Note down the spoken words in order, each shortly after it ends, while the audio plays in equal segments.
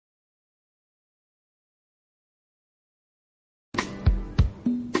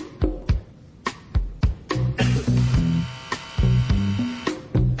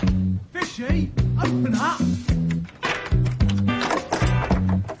open up.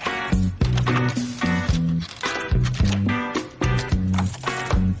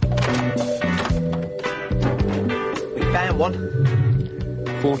 We found one.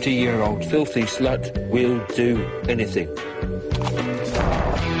 40-year-old filthy slut will do anything.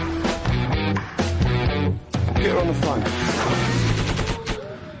 Get her on the phone.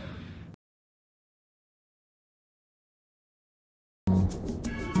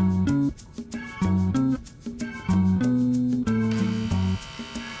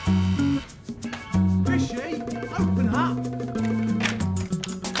 Fishy, open up.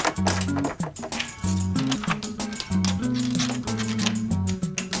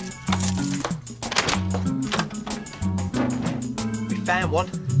 We found one.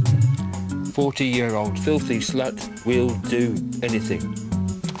 40-year-old filthy slut will do anything.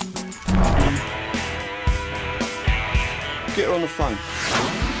 Get her on the phone.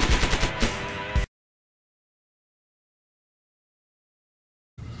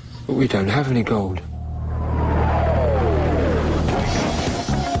 But we don't have any gold.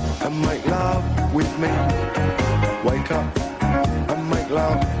 And make love with me. Wake up and make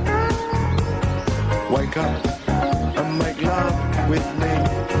love. Wake up and make love with me.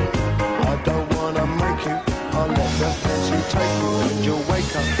 I don't wanna make you, I'll let the fancy take you and you'll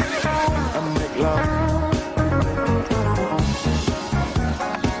wake up and make love.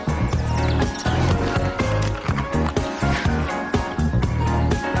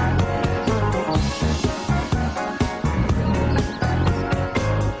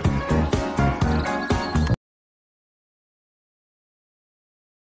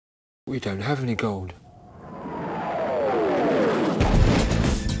 We don't have any gold.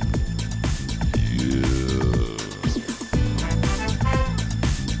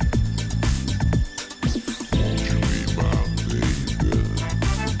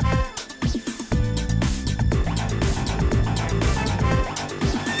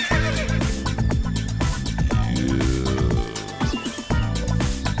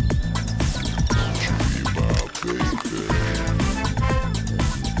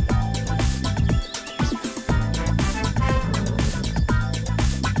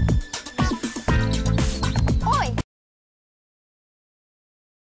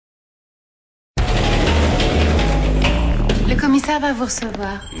 Le commissaire va vous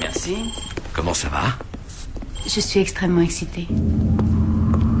recevoir. Merci. Comment ça va? Je suis extrêmement excitée.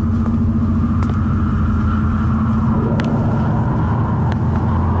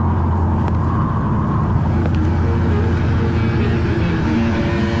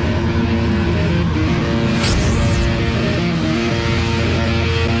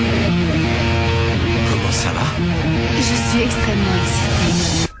 Comment ça va? Je suis extrêmement excitée.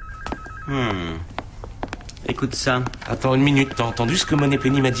 Écoute ça. Attends une minute, t'as entendu ce que Monet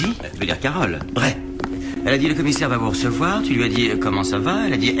Penny m'a dit? Tu veux dire Carole? Ouais. Elle a dit le commissaire va vous recevoir, tu lui as dit comment ça va?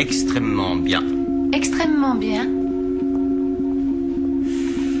 Elle a dit extrêmement bien. Extrêmement bien.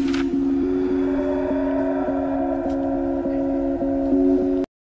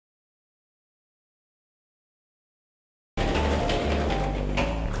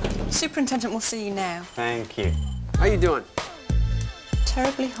 Superintendent will see you now. Thank you. How you doing?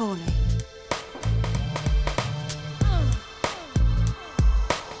 Terribly horny.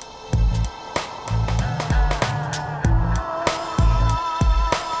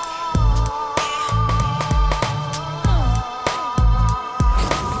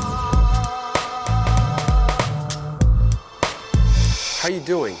 How you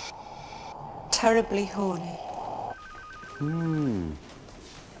doing? Terribly horny.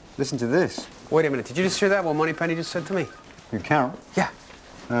 Listen to this. Wait a minute, did you just hear that, what Moneypenny just said to me? You, Carol? Yeah.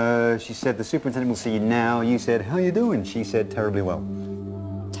 She said the superintendent will see you now. You said, how you doing? She said, terribly well.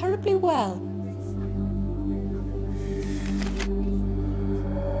 Terribly well.